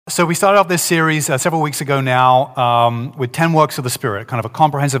So we started off this series several weeks ago now with 10 works of the Spirit, kind of a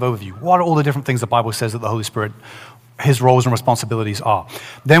comprehensive overview. What are all the different things the Bible says that the Holy Spirit, his roles and responsibilities are?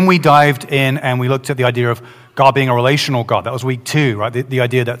 Then we dived in and we looked at the idea of God being a relational God. That was week 2, right? The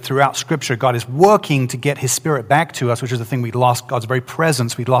idea that throughout Scripture, God is working to get his Spirit back to us, which is the thing we'd lost, God's very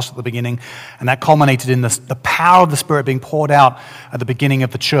presence we'd lost at the beginning. And that culminated in the power of the Spirit being poured out at the beginning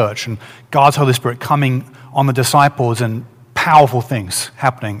of the church. And God's Holy Spirit coming on the disciples and powerful things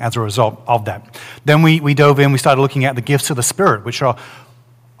happening as a result of that. Then we dove in, we started looking at the gifts of the Spirit, which are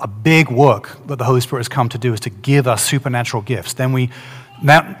a big work that the Holy Spirit has come to do, is to give us supernatural gifts.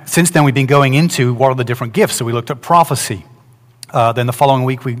 Since then we've been going into what are the different gifts. So we looked at prophecy. Then the following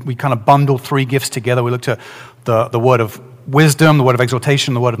week we kind of bundled 3 gifts together. We looked at the word of wisdom, the word of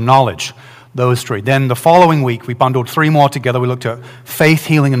exhortation, the word of knowledge, those 3. Then the following week we bundled 3 more together. We looked at faith,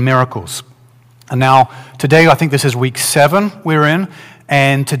 healing, and miracles. And now, today, I think this is week 7 we're in,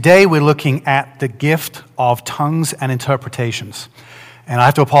 and today we're looking at the gift of tongues and interpretations. And I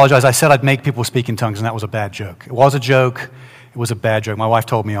have to apologize, I said I'd make people speak in tongues, and that was a bad joke. It was a joke, it was a bad joke. My wife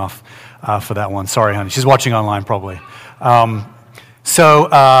told me off for that one. Sorry, honey. She's watching online, probably. The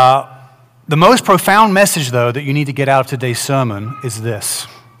most profound message, though, that you need to get out of today's sermon is this.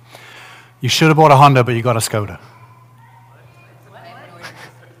 You should have bought a Honda, but you got a Skoda.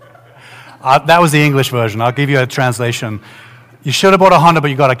 That was the English version. I'll give you a translation. You should have bought a Honda,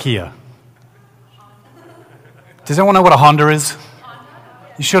 but you got a Kia. Does anyone know what a Honda is?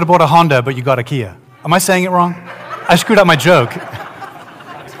 You should have bought a Honda, but you got a Kia. Am I saying it wrong? I screwed up my joke.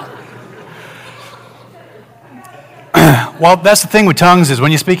 Well, that's the thing with tongues is when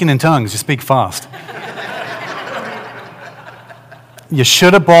you're speaking in tongues, you speak fast. You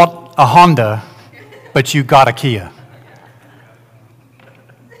should have bought a Honda, but you got a Kia.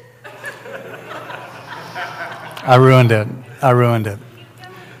 I ruined it.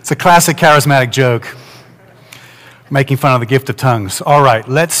 It's a classic charismatic joke, making fun of the gift of tongues. All right,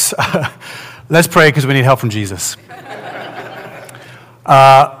 let's pray because we need help from Jesus.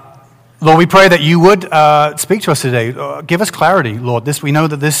 Lord, we pray that you would speak to us today. Give us clarity, Lord. We know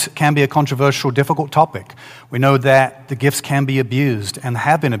that this can be a controversial, difficult topic. We know that the gifts can be abused and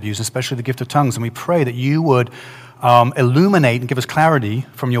have been abused, especially the gift of tongues. And we pray that you would illuminate and give us clarity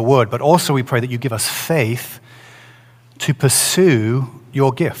from your word. But also we pray that you give us faith to pursue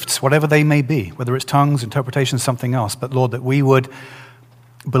your gifts, whatever they may be, whether it's tongues, interpretation, something else. But Lord, that we would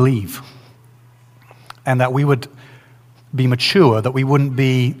believe and that we would be mature, that we wouldn't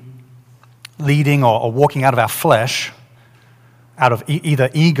be leading or walking out of our flesh, out of either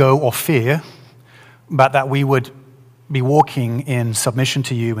ego or fear, but that we would be walking in submission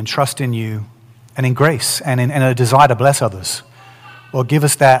to you and trust in you and in grace and in a desire to bless others. Lord, give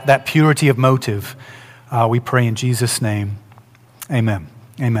us that purity of motive. We pray in Jesus' name. Amen.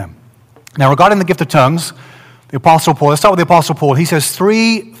 Amen. Now, regarding the gift of tongues, the Apostle Paul, let's start with the Apostle Paul. He says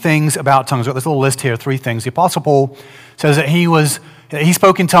 3 things about tongues. We've got this little list here, 3 things. The Apostle Paul says that he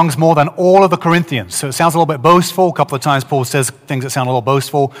spoke in tongues more than all of the Corinthians. So it sounds a little bit boastful. A couple of times Paul says things that sound a little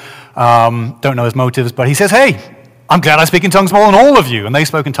boastful. Don't know his motives, but he says, hey, I'm glad I speak in tongues more than all of you. And they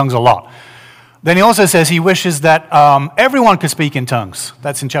spoke in tongues a lot. Then he also says he wishes that everyone could speak in tongues.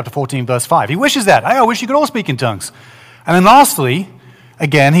 That's in chapter 14, verse 5. He wishes that. Hey, I wish you could all speak in tongues. And then lastly,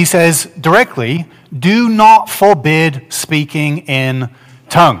 again, he says directly, do not forbid speaking in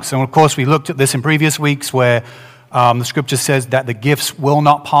tongues. And of course, we looked at this in previous weeks where the scripture says that the gifts will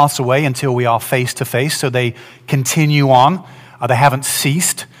not pass away until we are face to face. So they continue on. They haven't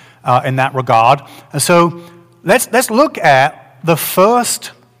ceased in that regard. And so let's look at the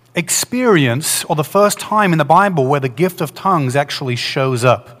first experience or the first time in the Bible where the gift of tongues actually shows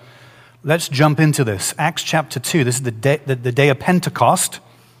up. Let's jump into this. Acts chapter 2. This is the day of Pentecost,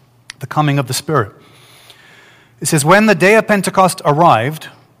 the coming of the Spirit. It says, when the day of Pentecost arrived,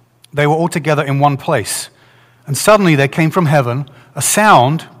 they were all together in one place. And suddenly there came from heaven a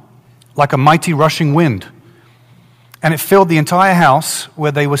sound like a mighty rushing wind. And it filled the entire house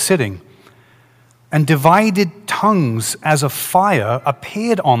where they were sitting. And divided tongues as of fire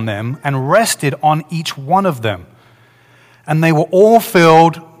appeared on them and rested on each one of them. And they were all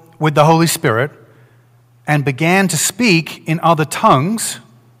filled with the Holy Spirit and began to speak in other tongues,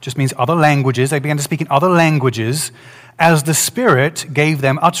 just means other languages. They began to speak in other languages as the Spirit gave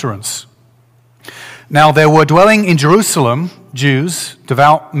them utterance. Now there were dwelling in Jerusalem Jews,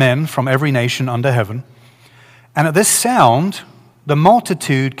 devout men from every nation under heaven. And at this sound, the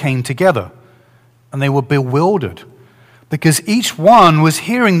multitude came together. And they were bewildered because each one was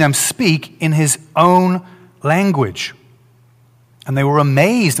hearing them speak in his own language. And they were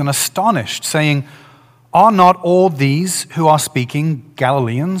amazed and astonished, saying, Are not all these who are speaking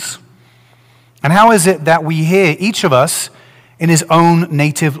Galileans? And how is it that we hear, each of us, in his own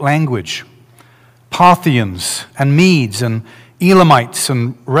native language? Parthians and Medes and Elamites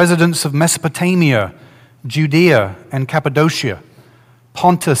and residents of Mesopotamia, Judea and Cappadocia,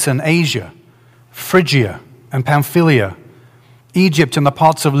 Pontus and Asia, Phrygia and Pamphylia, Egypt and the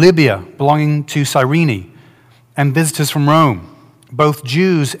parts of Libya belonging to Cyrene, and visitors from Rome, both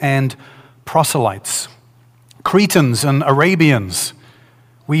Jews and proselytes, Cretans and Arabians.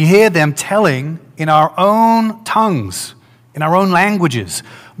 We hear them telling in our own tongues, in our own languages,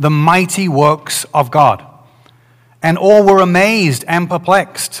 the mighty works of God. And all were amazed and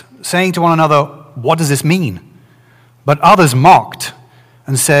perplexed, saying to one another, what does this mean? But others mocked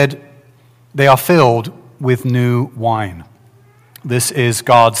and said, they are filled with new wine. This is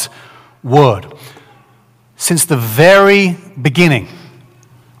God's word. Since the very beginning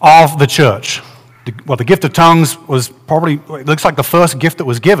of the church, the gift of tongues was probably, it looks like the first gift that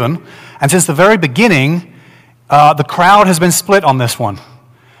was given. And since the very beginning, the crowd has been split on this one.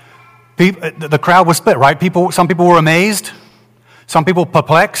 The crowd was split, right? Some people were amazed, some people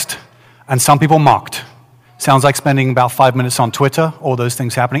perplexed, and some people mocked. Sounds like spending about 5 minutes on Twitter, all those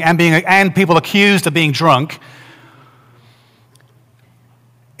things happening, and people accused of being drunk.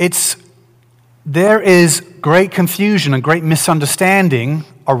 There is great confusion and great misunderstanding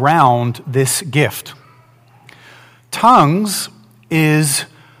around this gift. Tongues is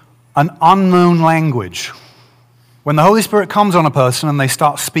an unknown language. When the Holy Spirit comes on a person and they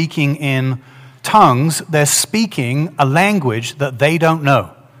start speaking in tongues, they're speaking a language that they don't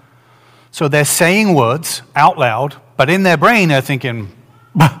know. So they're saying words out loud, but in their brain they're thinking,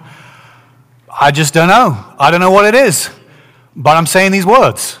 I just don't know. I don't know what it is, but I'm saying these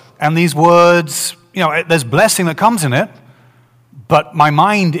words. And these words, there's blessing that comes in it, but my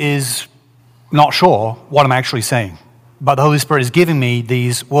mind is not sure what I'm actually saying. But the Holy Spirit is giving me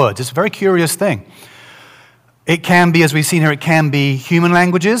these words. It's a very curious thing. It can be, as we've seen here, it can be human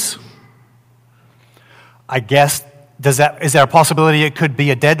languages. I guess, is there a possibility it could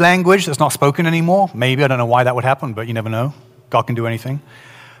be a dead language that's not spoken anymore? Maybe, I don't know why that would happen, but you never know. God can do anything.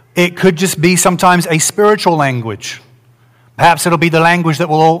 It could just be sometimes a spiritual language. Perhaps it'll be the language that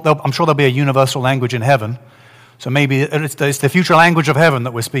I'm sure there'll be a universal language in heaven. So maybe it's the future language of heaven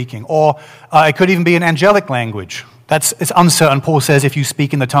that we're speaking. Or it could even be an angelic language. It's uncertain. Paul says if you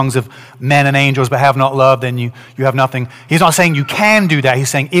speak in the tongues of men and angels but have not love, then you have nothing. He's not saying you can do that. He's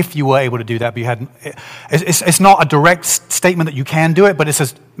saying if you were able to do that, but you hadn't. It's not a direct statement that you can do it, but it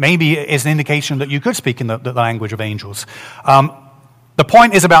says maybe it's an indication that you could speak in the language of angels. The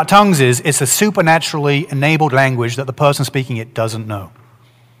point is about tongues is it's a supernaturally enabled language that the person speaking it doesn't know.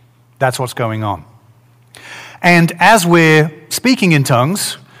 That's what's going on. And as we're speaking in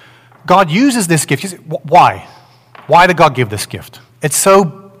tongues, God uses this gift. Why? Why did God give this gift? It's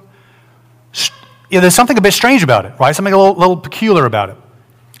so, there's something a bit strange about it, right? Something a little peculiar about it.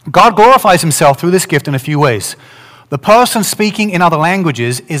 God glorifies himself through this gift in a few ways. The person speaking in other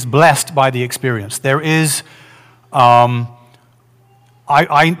languages is blessed by the experience. There is, I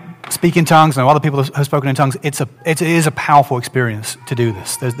speak in tongues, and other people have spoken in tongues. It is a powerful experience to do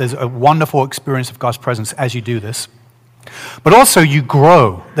this. There's a wonderful experience of God's presence as you do this. But also you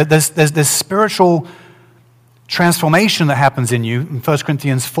grow. There's spiritual transformation that happens in you. In 1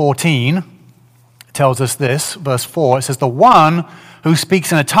 Corinthians 14, it tells us this, verse 4, it says, the one who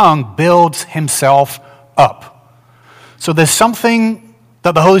speaks in a tongue builds himself up. So there's something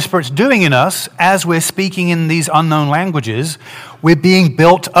that the Holy Spirit's doing in us as we're speaking in these unknown languages. We're being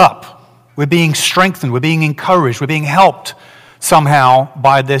built up. We're being strengthened. We're being encouraged. We're being helped somehow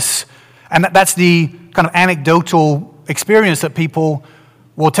by this. And that's the kind of anecdotal experience that people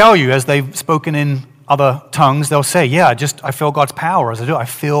will tell you as they've spoken in other tongues. They'll say, yeah, I feel God's power as I do it. I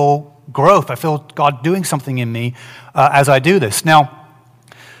feel growth. I feel God doing something in me as I do this. Now,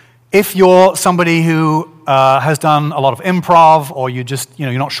 if you're somebody who has done a lot of improv, or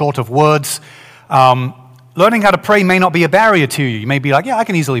you're not short of words, learning how to pray may not be a barrier to you. You may be like, yeah, I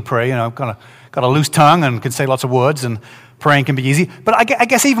can easily pray. I've got a loose tongue and can say lots of words, and praying can be easy. But I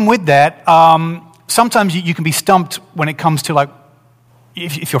guess even with that, sometimes you can be stumped when it comes to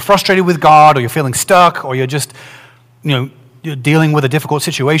if you're frustrated with God, or you're feeling stuck, or you're just, you're dealing with a difficult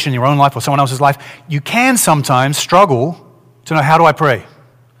situation in your own life or someone else's life. You can sometimes struggle to know, how do I pray?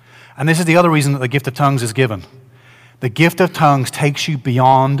 And this is the other reason that the gift of tongues is given. The gift of tongues takes you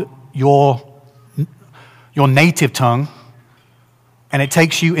beyond your native tongue, and it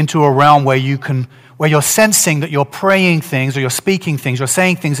takes you into a realm where you're sensing that you're praying things, or you're speaking things, you're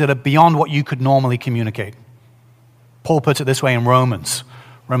saying things that are beyond what you could normally communicate. Paul puts it this way in Romans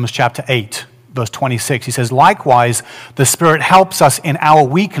chapter 8, verse 26. He says, "Likewise, the Spirit helps us in our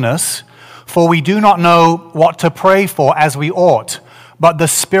weakness, for we do not know what to pray for as we ought, but the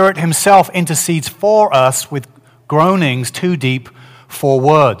Spirit himself intercedes for us with groanings too deep for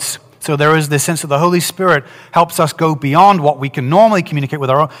words." So there is this sense that the Holy Spirit helps us go beyond what we can normally communicate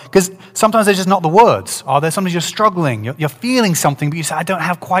with our own, because sometimes they're just not the words. Are there sometimes you're struggling, you're feeling something, but you say, "I don't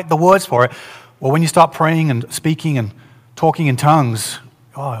have quite the words for it." Well, when you start praying and speaking and talking in tongues,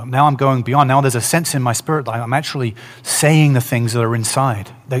 oh, now I'm going beyond. Now there's a sense in my spirit that I'm actually saying the things that are inside.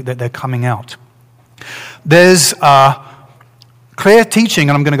 They're coming out. There's clear teaching,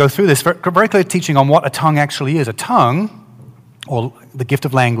 and I'm going to go through this, very clear teaching on what a tongue actually is. A tongue, or the gift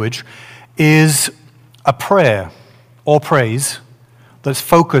of language, is a prayer or praise that's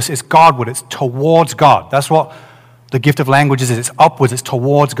focused, it's Godward, it's towards God. That's what the gift of language is. It's upwards, it's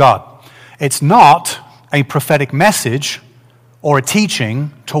towards God. It's not a prophetic message or a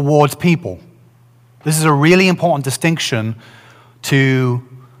teaching towards people. This is a really important distinction to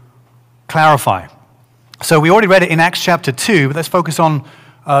clarify. So we already read it in Acts chapter 2, but let's focus on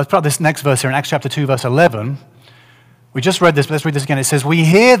this next verse here in Acts chapter 2, verse 11. We just read this, but let's read this again. It says, "We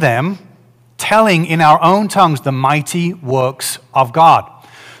hear them telling in our own tongues the mighty works of God."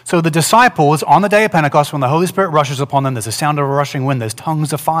 So the disciples, on the day of Pentecost, when the Holy Spirit rushes upon them, there's a sound of a rushing wind, there's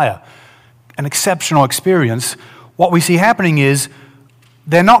tongues of fire, an exceptional experience. What we see happening is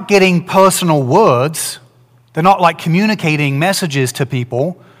they're not getting personal words. They're not like communicating messages to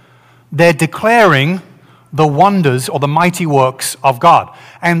people. They're declaring the wonders or the mighty works of God.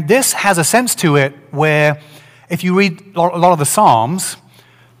 And this has a sense to it where if you read a lot of the Psalms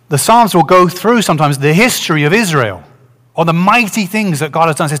will go through sometimes the history of Israel or the mighty things that God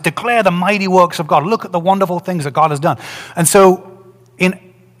has done. It says, declare the mighty works of God. Look at the wonderful things that God has done. And so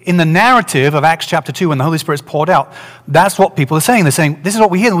in the narrative of Acts chapter 2, when the Holy Spirit's poured out, that's what people are saying. They're saying, this is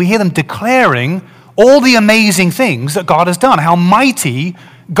what we hear. We hear them declaring all the amazing things that God has done, how mighty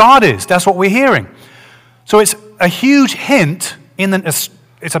God is. That's what we're hearing. So it's a huge hint,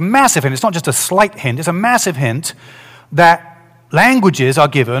 it's a massive hint. It's not just a slight hint. It's a massive hint that languages are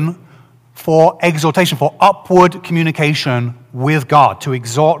given for exaltation, for upward communication with God, to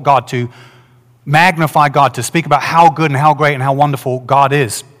exalt God, to magnify God, to speak about how good and how great and how wonderful God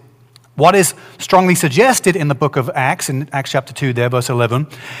is. What is strongly suggested in the book of Acts, in Acts chapter 2 there, verse 11,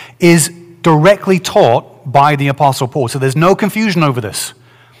 is directly taught by the Apostle Paul. So there's no confusion over this.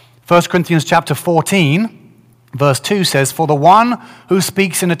 1 Corinthians chapter 14, verse 2 says, "For the one who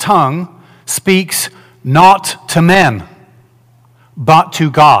speaks in a tongue speaks not to men, but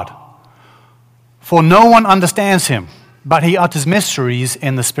to God. For no one understands him, but he utters mysteries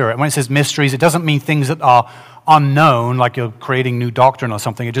in the Spirit." When it says mysteries, it doesn't mean things that are unknown, like you're creating new doctrine or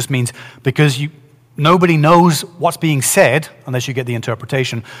something. It just means because nobody knows what's being said unless you get the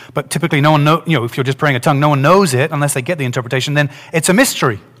interpretation. But typically no one knows, if you're just praying a tongue, no one knows it unless they get the interpretation. Then it's a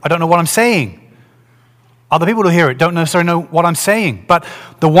mystery. I don't know what I'm saying. Other people who hear it don't necessarily know what I'm saying. But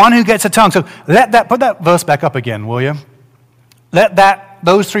the one who gets a tongue, so put that verse back up again, will you?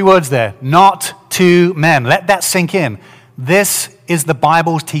 Those three words there, not to men. Let that sink in. This is the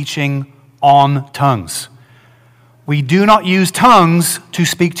Bible's teaching on tongues. We do not use tongues to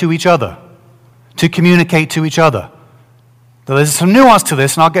speak to each other, to communicate to each other. Now, there's some nuance to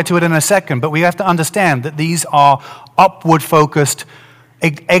this, and I'll get to it in a second, but we have to understand that these are upward-focused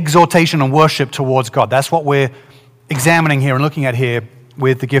exaltation and worship towards God. That's what we're examining here and looking at here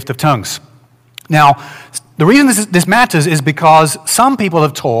with the gift of tongues. Now, the reason this matters is because some people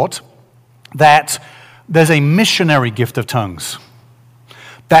have taught that there's a missionary gift of tongues,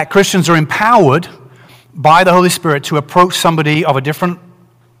 that Christians are empowered by the Holy Spirit to approach somebody of a different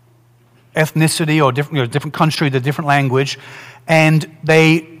ethnicity or different country, the different language, and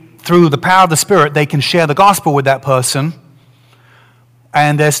through the power of the Spirit, they can share the gospel with that person,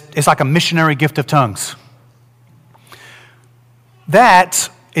 and it's like a missionary gift of tongues. That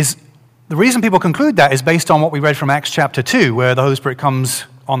is, the reason people conclude that is based on what we read from Acts chapter 2, where the Holy Spirit comes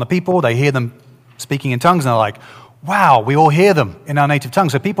on the people, they hear them speaking in tongues, and they're like, wow, we all hear them in our native tongue.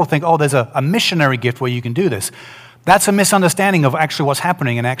 So people think, oh, there's a missionary gift where you can do this. That's a misunderstanding of actually what's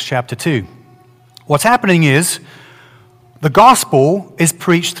happening in Acts chapter 2. What's happening is the gospel is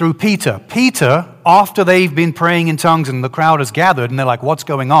preached through Peter. Peter, after they've been praying in tongues and the crowd has gathered and they're like, what's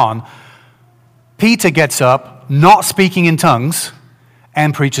going on? Peter gets up, not speaking in tongues,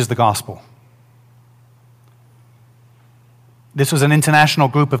 and preaches the gospel. This was an international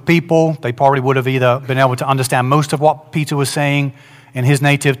group of people. They probably would have either been able to understand most of what Peter was saying in his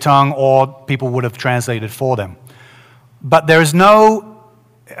native tongue, or people would have translated for them. But there is no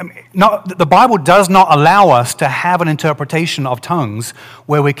The Bible does not allow us to have an interpretation of tongues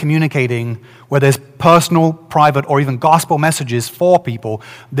where we're communicating, where there's personal, private, or even gospel messages for people.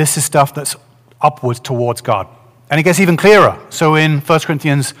 This is stuff that's upwards towards God. And it gets even clearer. So in 1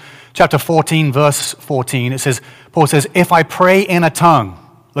 Corinthians chapter 14, verse 14, Paul says, if I pray in a tongue,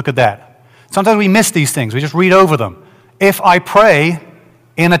 look at that. Sometimes we miss these things. We just read over them. If I pray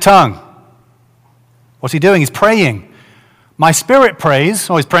in a tongue. What's he doing? He's praying. My spirit prays.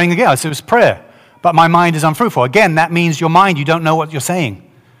 Oh, he's praying again. So it's prayer. But my mind is unfruitful. Again, that means your mind, you don't know what you're saying.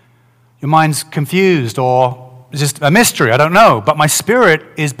 Your mind's confused or it's just a mystery. I don't know. But my spirit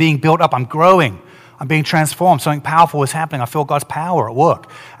is being built up. I'm growing. I'm being transformed. Something powerful is happening. I feel God's power at work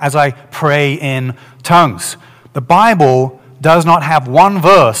as I pray in tongues. The Bible does not have one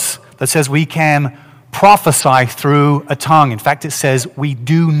verse that says we can prophesy through a tongue. In fact, it says we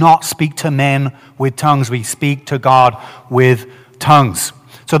do not speak to men with tongues. We speak to God with tongues.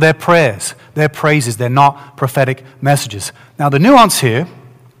 So they're prayers, they're praises, they're not prophetic messages. Now, the nuance here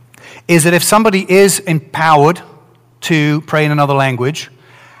is that if somebody is empowered to pray in another language,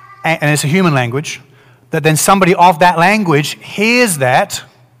 and it's a human language, that then somebody of that language hears that,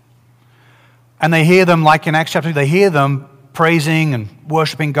 and they hear them, like in Acts chapter 2, they hear them praising and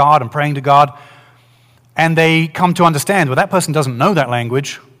worshiping God and praying to God, and they come to understand, well, that person doesn't know that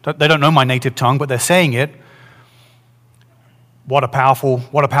language. They don't know my native tongue, but they're saying it. What a powerful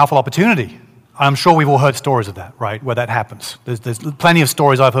opportunity. I'm sure we've all heard stories of that, right, where that happens. There's plenty of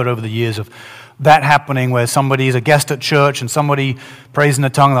stories I've heard over the years of that happening where somebody is a guest at church and somebody prays in a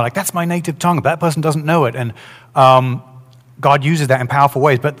tongue, and they're like, that's my native tongue, but that person doesn't know it. And God uses that in powerful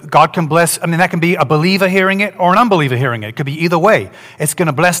ways. But God can bless, that can be a believer hearing it or an unbeliever hearing it. It could be either way. It's going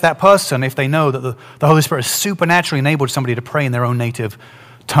to bless that person if they know that the Holy Spirit has supernaturally enabled somebody to pray in their own native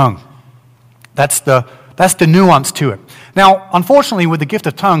tongue. That's the nuance to it. Now, unfortunately, with the gift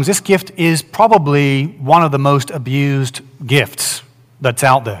of tongues, this gift is probably one of the most abused gifts that's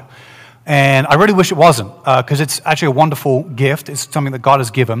out there. And I really wish it wasn't, because it's actually a wonderful gift. It's something that God has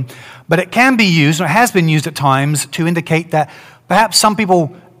given. But it can be used, and it has been used at times, to indicate that perhaps some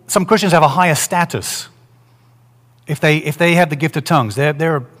Christians have a higher status. If they have the gift of tongues,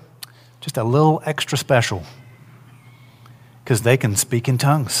 they're just a little extra special, because they can speak in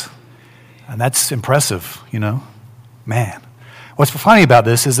tongues. And that's impressive, Man. What's funny about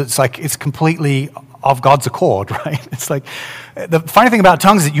this is it's completely of God's accord, right? It's like, the funny thing about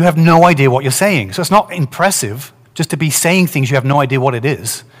tongues is that you have no idea what you're saying. So it's not impressive just to be saying things you have no idea what it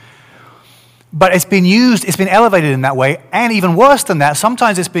is. But it's been used, it's been elevated in that way, and even worse than that,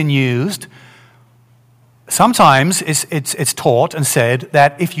 sometimes it's been used, sometimes it's taught and said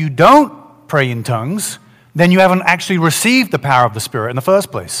that if you don't pray in tongues, then you haven't actually received the power of the Spirit in the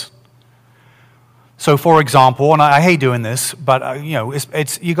first place. So, for example, and I hate doing this, but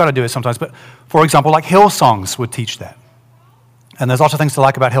you got to do it sometimes. But for example, like Hillsongs would teach that, and there's lots of things to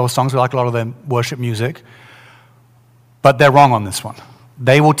like about Hillsongs. We like a lot of their worship music, but they're wrong on this one.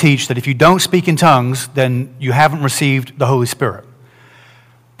 They will teach that if you don't speak in tongues, then you haven't received the Holy Spirit.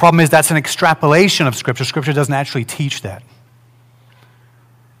 Problem is that's an extrapolation of Scripture. Scripture doesn't actually teach that.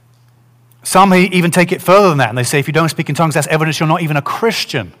 Some even take it further than that, and they say if you don't speak in tongues, that's evidence you're not even a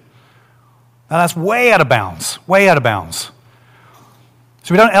Christian. Now that's way out of bounds, way out of bounds.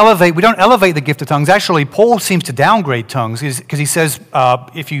 So we don't elevate the gift of tongues. Actually, Paul seems to downgrade tongues because he says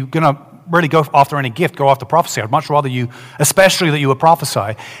if you're going to really go after any gift, go after prophecy. I'd much rather especially that you would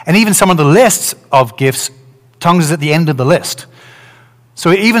prophesy. And even some of the lists of gifts, tongues is at the end of the list. So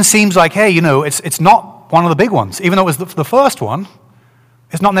it even seems like, hey, it's not one of the big ones. Even though it was the first one,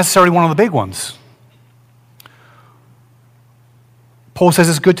 it's not necessarily one of the big ones. Paul says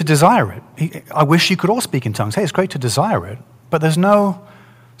it's good to desire it. I wish you could all speak in tongues. Hey, it's great to desire it, but there's no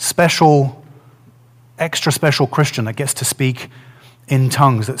extra special Christian that gets to speak in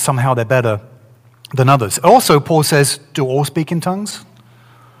tongues, that somehow they're better than others. Also, Paul says, do all speak in tongues?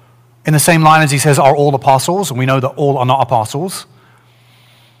 In the same line as he says, are all apostles? And we know that all are not apostles.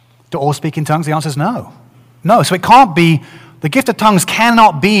 Do all speak in tongues? The answer is no. No, so it can't be. The gift of tongues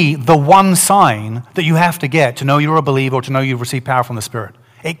cannot be the one sign that you have to get to know you're a believer or to know you've received power from the Spirit.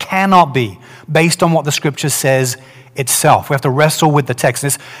 It cannot be based on what the Scripture says itself. We have to wrestle with the text.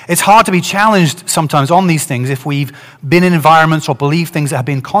 It's hard to be challenged sometimes on these things if we've been in environments or believe things that have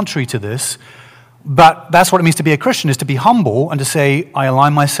been contrary to this. But that's what it means to be a Christian, is to be humble and to say, I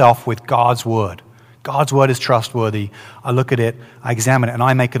align myself with God's Word. God's Word is trustworthy. I look at it, I examine it, and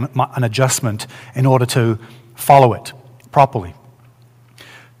I make an adjustment in order to follow it properly.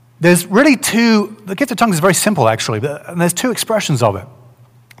 There's really the gift of tongues is very simple actually, and there's two expressions of it.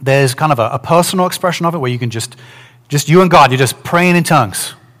 There's kind of a personal expression of it where you can just you and God, you're just praying in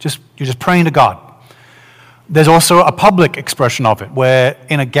tongues. You're just praying to God. There's also a public expression of it, where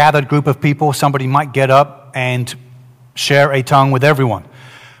in a gathered group of people, somebody might get up and share a tongue with everyone.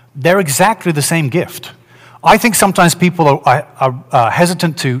 They're exactly the same gift. I think sometimes people are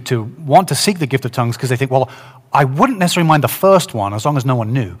hesitant to want to seek the gift of tongues because they think, well, I wouldn't necessarily mind the first one as long as no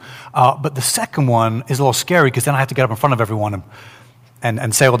one knew. But the second one is a little scary because then I have to get up in front of everyone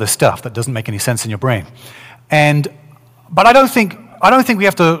and say all this stuff that doesn't make any sense in your brain. But I don't think we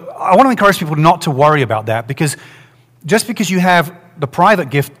have to. I want to encourage people not to worry about that, because just because you have the private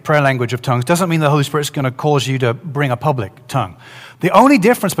gift, prayer language of tongues, doesn't mean the Holy Spirit's going to cause you to bring a public tongue. The only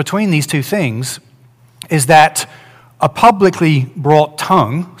difference between these two things is that a publicly brought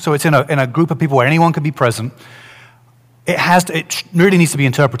tongue, so it's in a group of people where anyone can be present, it really needs to be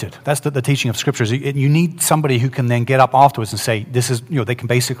interpreted. That's the teaching of Scriptures. You need somebody who can then get up afterwards and say, this is, they can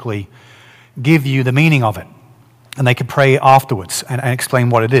basically give you the meaning of it. And they can pray afterwards and explain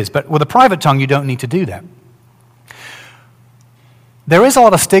what it is. But with a private tongue, you don't need to do that. There is a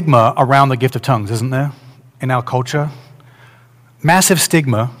lot of stigma around the gift of tongues, isn't there, in our culture? Massive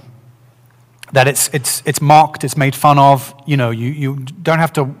stigma that it's mocked, it's made fun of. You don't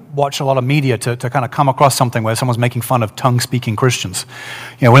have to watch a lot of media to kind of come across something where someone's making fun of tongue-speaking Christians.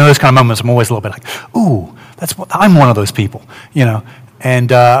 One of those kind of moments, I'm always a little bit like, ooh, I'm one of those people,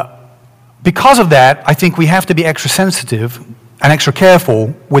 And because of that, I think we have to be extra sensitive and extra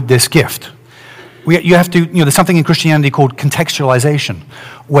careful with this gift. You have to, there's something in Christianity called contextualization,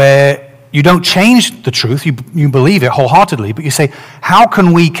 where you don't change the truth, you believe it wholeheartedly, but you say, how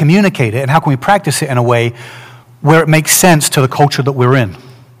can we communicate it and how can we practice it in a way where it makes sense to the culture that we're in?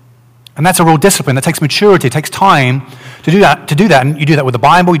 And that's a real discipline. That takes maturity. It takes time to do that. And you do that with the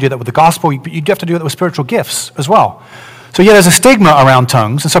Bible, you do that with the gospel, but you have to do that with spiritual gifts as well. So there's a stigma around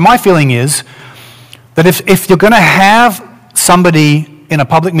tongues. And so my feeling is that if you're going to have somebody in a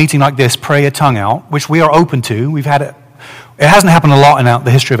public meeting like this pray a tongue out, which we are open to, we've had it. It hasn't happened a lot in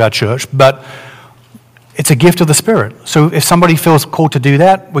the history of our church, but it's a gift of the Spirit. So if somebody feels called to do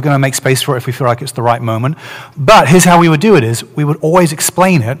that, we're going to make space for it if we feel like it's the right moment. But here's how we would do it is, we would always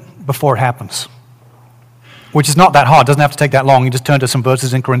explain it before it happens, which is not that hard. It doesn't have to take that long. You just turn to some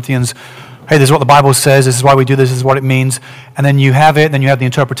verses in Corinthians. Hey, this is what the Bible says, this is why we do this is what it means. And then you have it, then you have the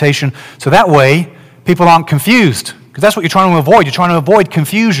interpretation. So that way, people aren't confused, because that's what you're trying to avoid. You're trying to avoid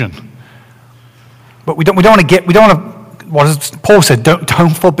confusion. But we don't want to, what as Paul said,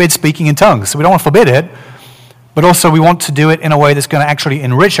 don't forbid speaking in tongues. So we don't want to forbid it, but also we want to do it in a way that's going to actually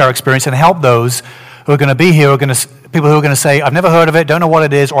enrich our experience and help those who are going to be here, people who are going to say, I've never heard of it, don't know what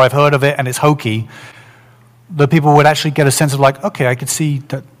it is, or I've heard of it and it's hokey. The people would actually get a sense of like, okay, I could see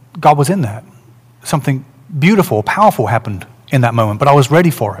that God was in that. Something beautiful, powerful happened in that moment, but I was ready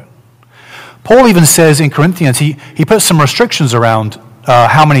for it. Paul even says in Corinthians, he puts some restrictions around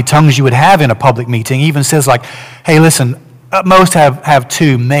how many tongues you would have in a public meeting. He even says like, hey, listen, at most have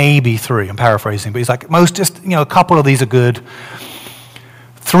 2, maybe 3. I'm paraphrasing, but he's like, most just, a couple of these are good.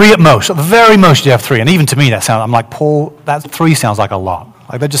 3 at most. At the very most you have 3. And even to me I'm like, Paul, that 3 sounds like a lot.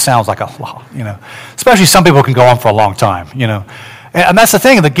 Like that just sounds like a lot, Especially some people can go on for a long time, And that's the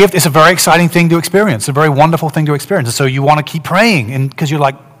thing, the gift is a very exciting thing to experience, a very wonderful thing to experience. And so you want to keep praying, and because you're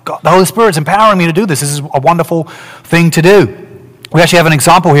like, God, the Holy Spirit's empowering me to do this. This is a wonderful thing to do. We actually have an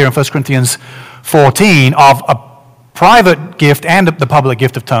example here in 1 Corinthians 14 of a private gift and the public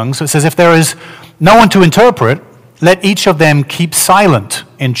gift of tongues. So it says, if there is no one to interpret, let each of them keep silent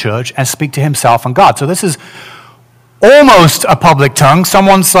in church and speak to himself and God. So this is almost a public tongue.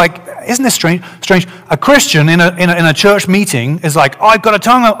 Someone's like, isn't this strange? A Christian in a church meeting is like, oh, I've got a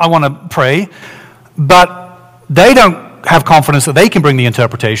tongue I want to pray, but they don't have confidence that they can bring the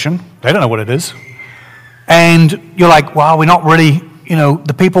interpretation. They don't know what it is. And you're like, well, we're not really,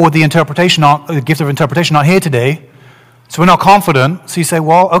 the people with the gift of interpretation aren't here today, so we're not confident. So you say,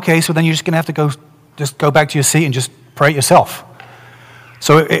 well, okay, so then you're just going to have to go back to your seat and just pray it yourself.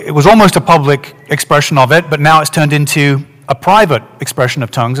 So it was almost a public expression of it, but now it's turned into a private expression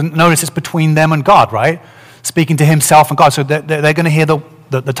of tongues. And notice it's between them and God, right? Speaking to himself and God. So they're going to hear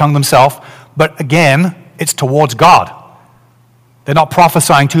the tongue themselves, but again, it's towards God. They're not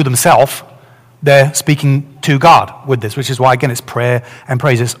prophesying to themselves. They're speaking to God with this, which is why, again, it's prayer and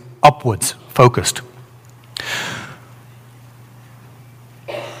praise. It's upwards focused.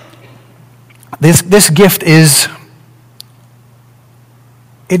 This gift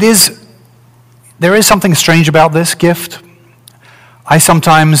there is something strange about this gift. I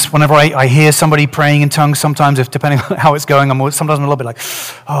sometimes, whenever I hear somebody praying in tongues, sometimes, depending on how it's going, sometimes I'm a little bit like,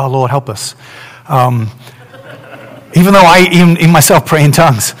 oh, Lord, help us. Even though I even myself pray in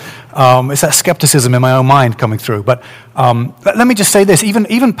tongues. It's that skepticism in my own mind coming through. But let me just say this,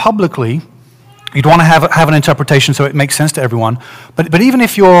 even publicly, you'd want to have an interpretation so it makes sense to everyone. But even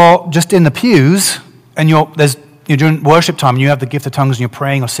if you're just in the pews and you're doing worship time and you have the gift of tongues and you're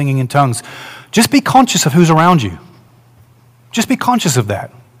praying or singing in tongues, just be conscious of who's around you. Just be conscious of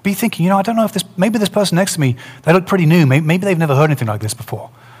that. Be thinking, I don't know if maybe this person next to me, they look pretty new. Maybe they've never heard anything like this before.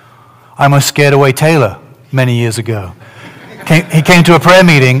 I almost scared away Taylor many years ago. He came to a prayer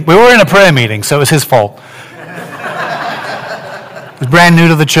meeting. We were in a prayer meeting, so it was his fault. He was brand new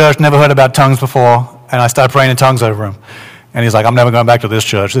to the church, never heard about tongues before, and I started praying in tongues over him. And he's like, I'm never going back to this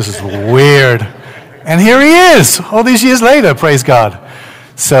church. This is weird. And here he is, all these years later, praise God.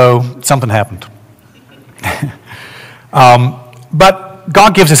 So something happened. But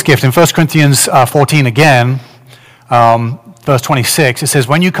God gives this gift. In 1 Corinthians 14 again, verse 26, it says,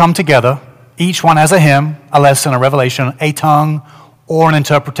 when you come together, each one has a hymn, a lesson, a revelation, a tongue, or an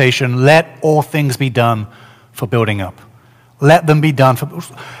interpretation. Let all things be done for building up. Let them be done.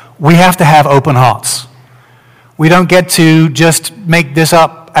 We have to have open hearts. We don't get to just make this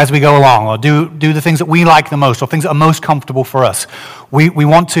up as we go along or do the things that we like the most or things that are most comfortable for us. We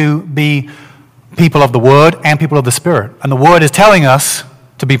want to be people of the Word and people of the Spirit. And the Word is telling us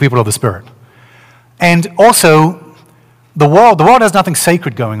to be people of the Spirit. And also, the world has nothing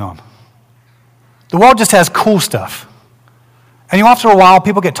sacred going on. The world just has cool stuff. And after a while,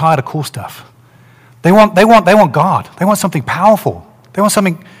 people get tired of cool stuff. They want God. They want something powerful. They want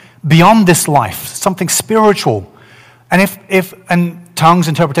something beyond this life, something spiritual. And if tongues,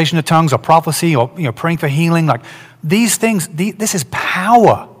 interpretation of tongues, or prophecy, or praying for healing, like these things, this is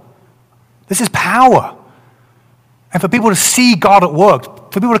power. This is power. And for people to see God at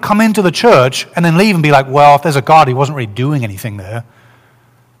work, for people to come into the church and then leave and be like, well, if there's a God, he wasn't really doing anything there.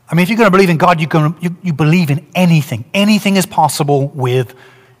 I mean, if you're going to believe in God, you believe in anything. Anything is possible with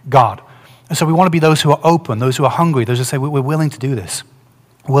God. And so we want to be those who are open, those who are hungry, those who say, we're willing to do this.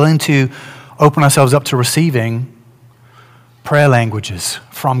 Willing to open ourselves up to receiving prayer languages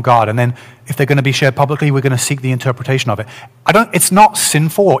from God. And then if they're going to be shared publicly, we're going to seek the interpretation of it. It's not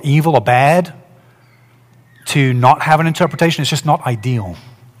sinful or evil or bad to not have an interpretation. It's just not ideal.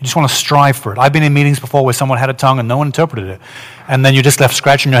 You just want to strive for it. I've been in meetings before where someone had a tongue and no one interpreted it. And then you're just left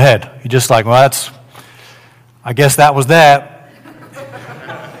scratching your head. You're just like, well, I guess that was that.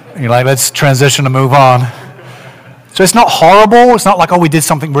 And you're like, let's transition and move on. So it's not horrible. It's not like, we did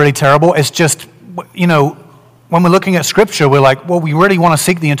something really terrible. It's just, when we're looking at Scripture, we're like, well, we really want to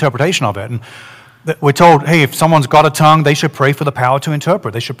seek the interpretation of it. And we're told, hey, if someone's got a tongue, they should pray for the power to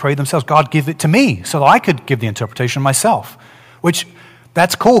interpret. They should pray themselves. God, give it to me so that I could give the interpretation myself. Which,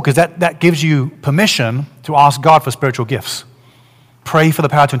 that's cool because that gives you permission to ask God for spiritual gifts. Pray for the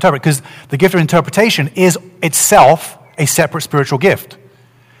power to interpret, because the gift of interpretation is itself a separate spiritual gift.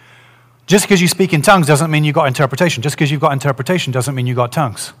 Just because you speak in tongues doesn't mean you got interpretation. Just because you've got interpretation doesn't mean you got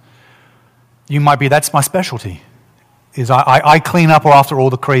tongues. You might be, that's my specialty, is I clean up after all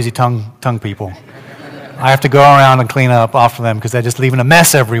the crazy tongue people. I have to go around and clean up after them because they're just leaving a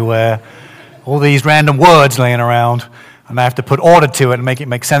mess everywhere. All these random words laying around. And I have to put order to it and make it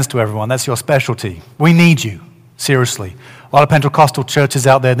make sense to everyone. That's your specialty. We need you, seriously. A lot of Pentecostal churches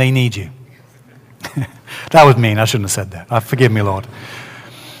out there, they need you. That was mean. I shouldn't have said that. Forgive me, Lord.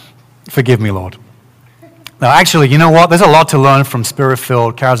 Forgive me, Lord. Now, actually, you know what? There's a lot to learn from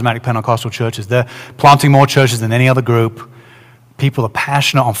Spirit-filled, charismatic Pentecostal churches. They're planting more churches than any other group. People are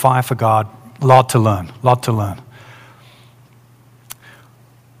passionate, on fire for God. A lot to learn.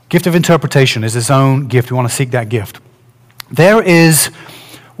 Gift of interpretation is its own gift. We want to seek that gift. There is,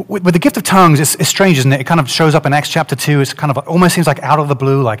 with the gift of tongues, it's strange, isn't it? It kind of shows up in Acts chapter 2. It's kind of almost seems like out of the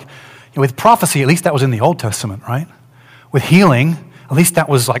blue. Like with prophecy, at least that was in the Old Testament, right? With healing, at least that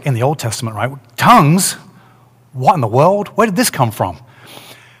was like in the Old Testament, right? Tongues, what in the world? Where did this come from?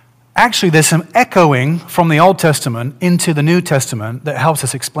 Actually, there's some echoing from the Old Testament into the New Testament that helps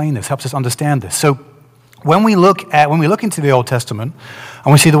us explain this, helps us understand this. So when we look into the Old Testament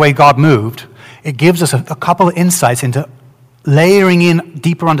and we see the way God moved, it gives us a couple of insights into layering in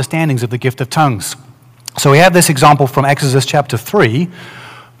deeper understandings of the gift of tongues. So we have this example from Exodus chapter 3,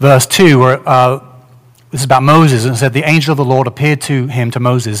 verse 2, where this is about Moses, and it said, the angel of the Lord appeared to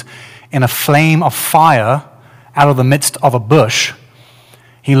Moses, in a flame of fire out of the midst of a bush.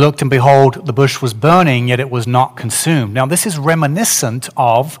 He looked, and behold, the bush was burning, yet it was not consumed. Now, this is reminiscent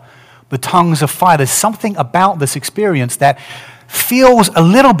of the tongues of fire. There's something about this experience that feels a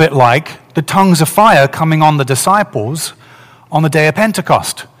little bit like the tongues of fire coming on the disciples on the day of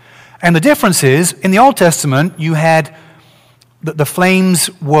Pentecost. And the difference is, in the Old Testament, you had the flames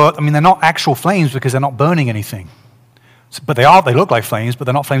were, they're not actual flames because they're not burning anything. But they look like flames, but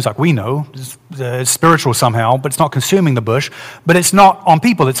they're not flames like we know. It's spiritual somehow, but it's not consuming the bush. But it's not on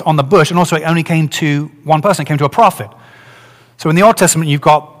people, it's on the bush. And also it only came to one person, it came to a prophet. So in the Old Testament, you've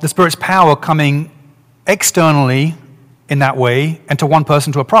got the Spirit's power coming externally in that way, and to one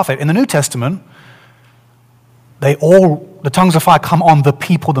person, to a prophet. In the New Testament, the tongues of fire come on the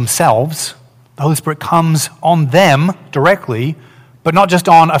people themselves. The Holy Spirit comes on them directly, but not just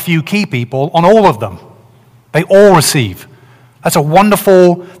on a few key people, on all of them. They all receive. That's a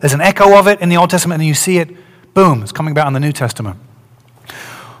wonderful, there's an echo of it in the Old Testament, and you see it, boom, it's coming back in the New Testament.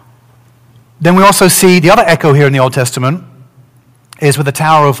 Then we also see the other echo here in the Old Testament is with the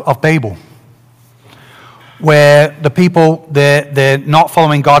Tower of Babel, where the people, they're not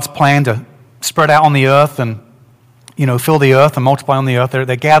following God's plan to spread out on the earth and, fill the earth and multiply on the earth.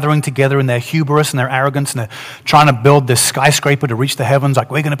 They're gathering together in their hubris and their arrogance, and they're trying to build this skyscraper to reach the heavens,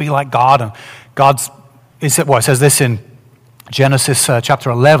 like we're going to be like God. And it says this in Genesis chapter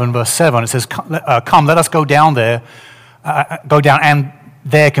 11, verse 7. It says, come, let us go down there, and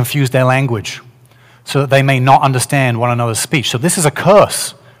there confuse their language, so that they may not understand one another's speech. So this is a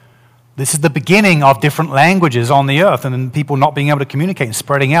curse. This is the beginning of different languages on the earth, and then people not being able to communicate and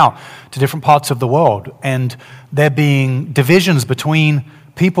spreading out to different parts of the world, and there being divisions between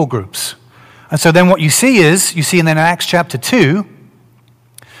people groups. And so then what you see in Acts chapter 2,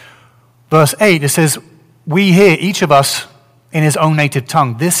 verse 8, it says, we hear, each of us, in his own native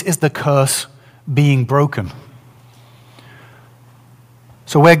tongue. This is the curse being broken.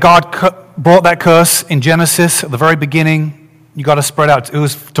 So where God brought that curse in Genesis at the very beginning, you got to spread out. It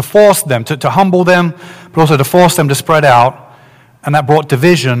was to force them, to humble them, but also to force them to spread out. And that brought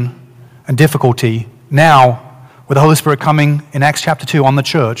division and difficulty. Now, with the Holy Spirit coming in Acts chapter 2 on the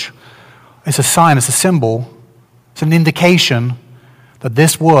church, it's a sign, it's a symbol, it's an indication that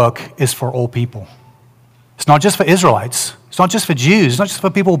this work is for all people. It's not just for Israelites. It's not just for Jews. It's not just for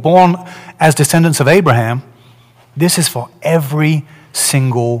people born as descendants of Abraham. This is for every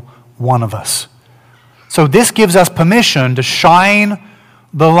single one of us. So this gives us permission to shine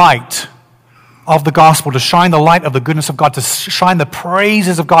the light of the gospel, to shine the light of the goodness of God, to shine the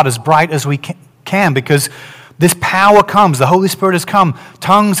praises of God as bright as we can, because this power comes. The Holy Spirit has come.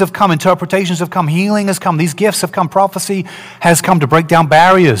 Tongues have come. Interpretations have come. Healing has come. These gifts have come. Prophecy has come to break down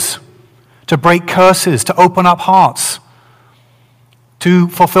barriers, to break curses, to open up hearts, to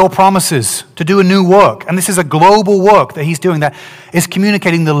fulfill promises, to do a new work. And this is a global work that he's doing that is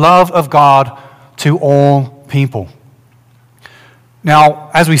communicating the love of God to all people. Now,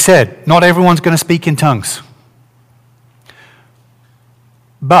 as we said, not everyone's going to speak in tongues.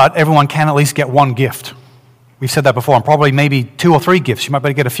 But everyone can at least get one gift. We've said that before, and probably maybe 2 or 3 gifts. You might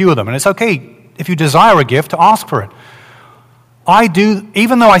better get a few of them. And it's okay if you desire a gift to ask for it. I do,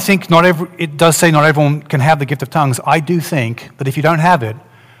 even though I think it does say not everyone can have the gift of tongues, I do think that if you don't have it,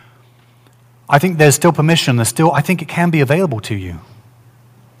 I think there's still permission. I think it can be available to you.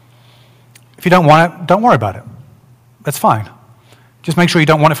 If you don't want it, don't worry about it. That's fine. Just make sure you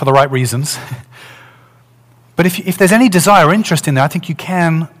don't want it for the right reasons. But if there's any desire or interest in there, I think you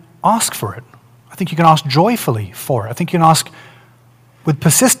can ask for it. I think you can ask joyfully for it. I think you can ask with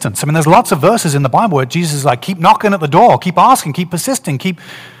persistence. I mean, there's lots of verses in the Bible where Jesus is like, keep knocking at the door, keep asking, keep persisting, keep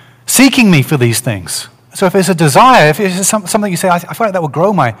seeking me for these things. So if it's a desire, if it's something you say, I feel like that would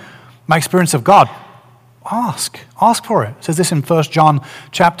grow my experience of God, ask for it. It says this in 1 John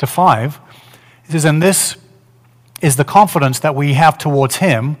chapter 5. It says, and this is the confidence that we have towards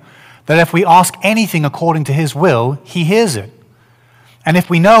him, that if we ask anything according to his will, he hears it. And if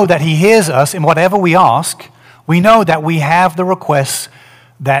we know that he hears us in whatever we ask, we know that we have the requests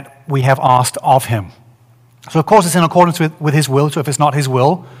that we have asked of him. So of course it's in accordance with his will, so if it's not his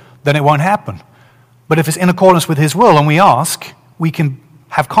will, then it won't happen. But if it's in accordance with his will and we ask, we can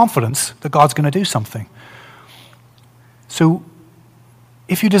have confidence that God's going to do something. So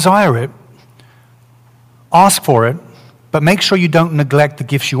if you desire it, ask for it, but make sure you don't neglect the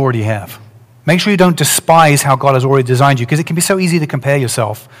gifts you already have. Make sure you don't despise how God has already designed you, because it can be so easy to compare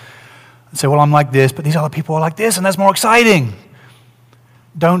yourself and say, well, I'm like this, but these other people are like this, and that's more exciting.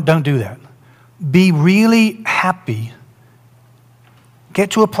 Don't do that. Be really happy.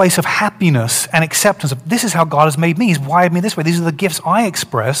 Get to a place of happiness and acceptance of this is how God has made me. He's wired me this way. These are the gifts I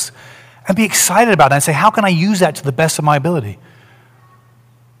express, and be excited about that and say, how can I use that to the best of my ability?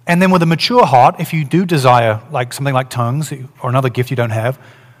 And then with a mature heart, if you do desire like something like tongues or another gift you don't have,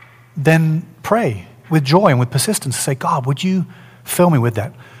 then pray with joy and with persistence. Say, God, would you fill me with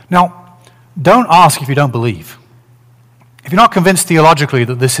that? Now, don't ask if you don't believe. If you're not convinced theologically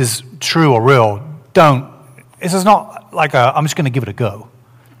that this is true or real, don't. This is not like I'm just going to give it a go,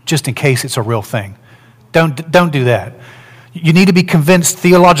 just in case it's a real thing. Don't do that. You need to be convinced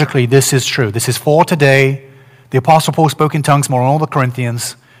theologically this is true. This is for today. The Apostle Paul spoke in tongues more than all the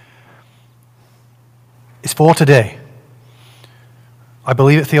Corinthians. It's for today. I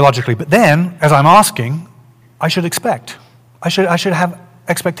believe it theologically. But then, as I'm asking, I should expect. I should have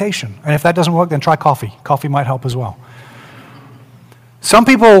expectation. And if that doesn't work, then try coffee. Coffee might help as well. Some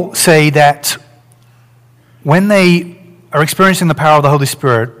people say that when they are experiencing the power of the Holy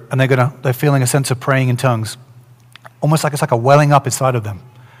Spirit and they're feeling a sense of praying in tongues, almost like it's like a welling up inside of them.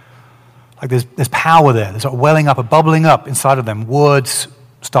 Like there's power there. There's a welling up, a bubbling up inside of them. Words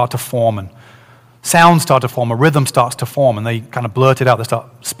start to form and sounds start to form. A rhythm starts to form and they kind of blurt it out. They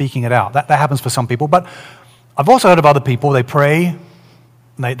start speaking it out. That happens for some people. But I've also heard of other people, they pray,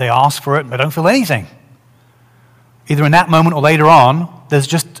 and they ask for it, and they don't feel anything. Either in that moment or later on, there's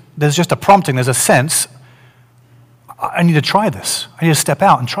just a prompting, there's a sense, I need to try this. I need to step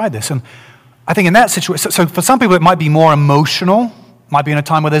out and try this. And I think in that situation, so for some people it might be more emotional, might be in a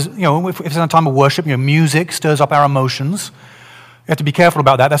time where there's, if it's in a time of worship, music stirs up our emotions. You have to be careful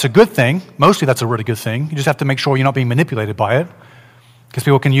about that. That's a good thing. Mostly that's a really good thing. You just have to make sure you're not being manipulated by it, because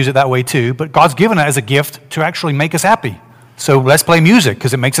people can use it that way too. But God's given it as a gift to actually make us happy. So let's play music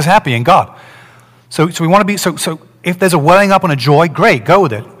because it makes us happy in God. So we want to be, so if there's a welling up and a joy, great, go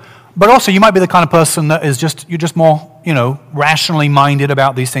with it. But also you might be the kind of person that is you're just more, rationally minded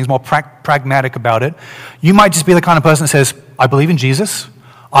about these things, more pragmatic about it. You might just be the kind of person that says, I believe in Jesus.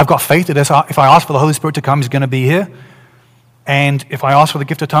 I've got faith that if I ask for the Holy Spirit to come, He's going to be here. And if I ask for the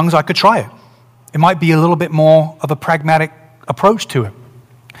gift of tongues, I could try it. It might be a little bit more of a pragmatic approach to it.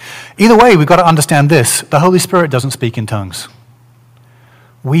 Either way, we've got to understand this. The Holy Spirit doesn't speak in tongues.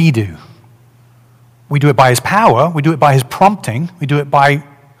 We do. We do it by His power. We do it by His prompting. We do it by,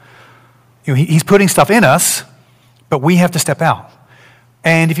 He's putting stuff in us, but we have to step out.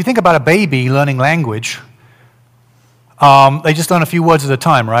 And if you think about a baby learning language, they just learn a few words at a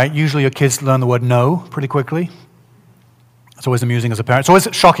time, right? Usually your kids learn the word no pretty quickly. It's always amusing as a parent. It's always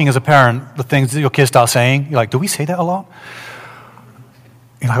shocking as a parent, the things that your kids start saying. You're like, do we say that a lot?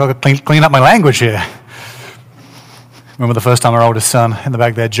 I've got to clean up my language here. Remember the first time our oldest son in the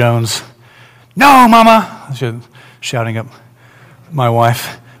back there, Jones, no, Mama! Shouting at my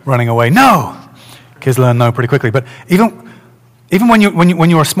wife, running away, no! Kids learn no pretty quickly. But even when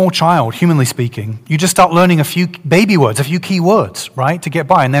you're a small child, humanly speaking, you just start learning a few baby words, a few key words, right, to get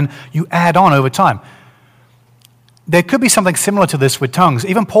by, and then you add on over time. There could be something similar to this with tongues.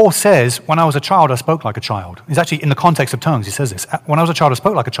 Even Paul says, when I was a child, I spoke like a child. He's actually, in the context of tongues, he says this. When I was a child, I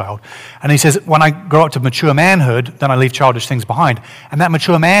spoke like a child. And he says, when I grow up to mature manhood, then I leave childish things behind. And that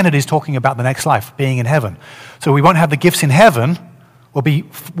mature manhood is talking about the next life, being in heaven. So we won't have the gifts in heaven.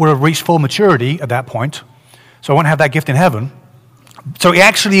 We'll have reached full maturity at that point. So I won't have that gift in heaven. So he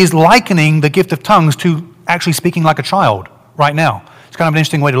actually is likening the gift of tongues to actually speaking like a child right now. It's kind of an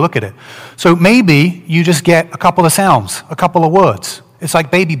interesting way to look at it. So maybe you just get a couple of sounds, a couple of words. It's like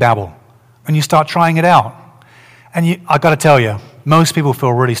baby babble, and you start trying it out. And I got to tell you, most people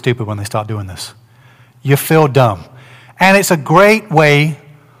feel really stupid when they start doing this. You feel dumb. And it's a great way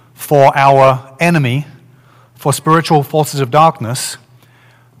for our enemy, for spiritual forces of darkness,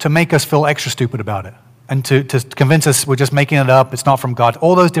 to make us feel extra stupid about it. And to convince us we're just making it up, it's not from God,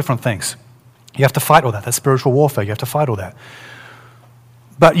 all those different things. You have to fight all that. That's spiritual warfare. You have to fight all that.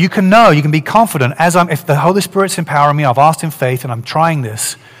 But you can be confident, if the Holy Spirit's empowering me, I've asked in faith and I'm trying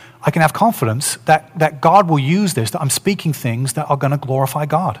this, I can have confidence that God will use this, that I'm speaking things that are going to glorify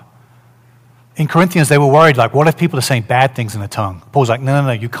God. In Corinthians, they were worried, like, what if people are saying bad things in the tongue? Paul's like, no,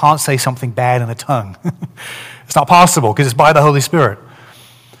 you can't say something bad in the tongue. It's not possible because it's by the Holy Spirit.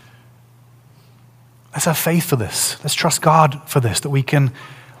 Let's have faith for this. Let's trust God for this, that we can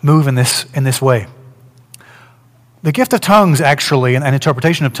move in this way. The gift of tongues, actually, and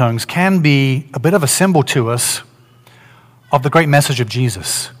interpretation of tongues, can be a bit of a symbol to us of the great message of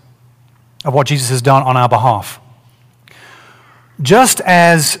Jesus, of what Jesus has done on our behalf. Just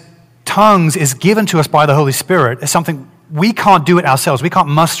as tongues is given to us by the Holy Spirit, it's something we can't do it ourselves. We can't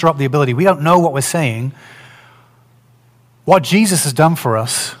muster up the ability. We don't know what we're saying. What Jesus has done for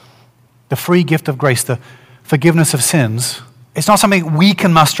us, the free gift of grace, the forgiveness of sins, it's not something we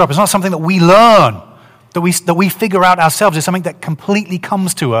can muster up. It's not something that we learn, that we figure out ourselves. It's something that completely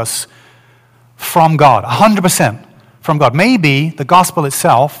comes to us from God, 100% from God. Maybe the gospel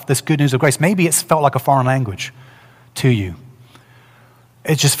itself, this good news of grace, maybe it's felt like a foreign language to you.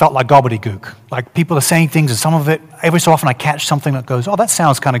 It just felt like gobbledygook. Like people are saying things, and some of it, every so often I catch something that goes, oh, that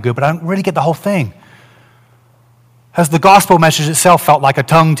sounds kind of good, but I don't really get the whole thing. Has the gospel message itself felt like a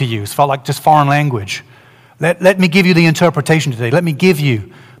tongue to you? It's felt like just foreign language. Let me give you the interpretation today. Let me give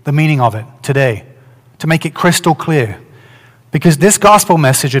you the meaning of it today, to make it crystal clear. Because this gospel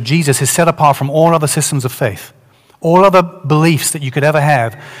message of Jesus is set apart from all other systems of faith. All other beliefs that you could ever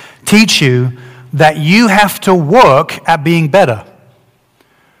have teach you that you have to work at being better,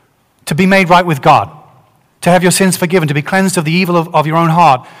 to be made right with God, to have your sins forgiven, to be cleansed of the evil of your own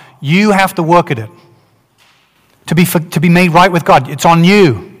heart. You have to work at it. To be made right with God, it's on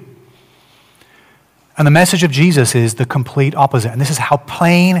you. And the message of Jesus is the complete opposite. And this is how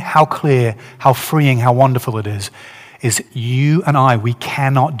plain, how clear, how freeing, how wonderful it is you and I, we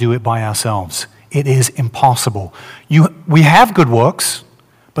cannot do it by ourselves. It is impossible. We have good works,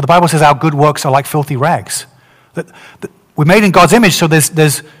 but the Bible says our good works are like filthy rags. We're made in God's image, so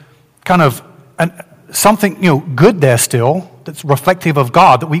there's kind of something good there still that's reflective of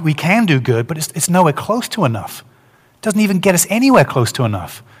God, that we can do good, but it's nowhere close to enough. It doesn't even get us anywhere close to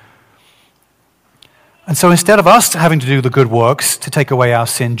enough. And so instead of us having to do the good works to take away our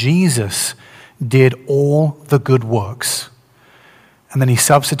sin, Jesus did all the good works. And then he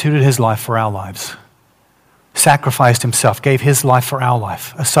substituted his life for our lives. Sacrificed himself, gave his life for our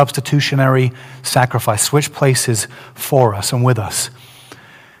life. A substitutionary sacrifice, switched places for us and with us.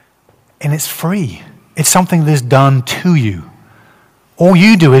 And it's free. It's something that is done to you. All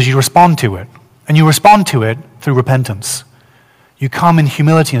you do is you respond to it. And you respond to it through repentance. You come in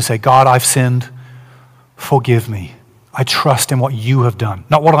humility and say, God, I've sinned. Forgive me. I trust in what you have done.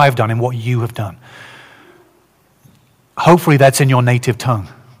 Not what I've done, in what you have done. Hopefully that's in your native tongue.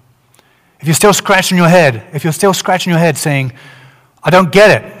 If you're still scratching your head saying, I don't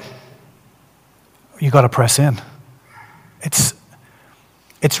get it, you got to press in.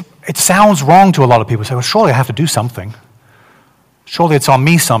 It sounds wrong to a lot of people. Say, well, surely I have to do something. Surely it's on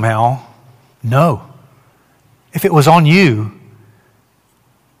me somehow. No. If it was on you,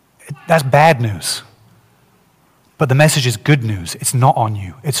 that's bad news. But the message is good news. It's not on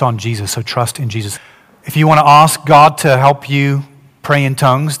you. It's on Jesus. So trust in Jesus. If you want to ask God to help you pray in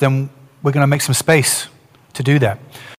tongues, then we're going to make some space to do that.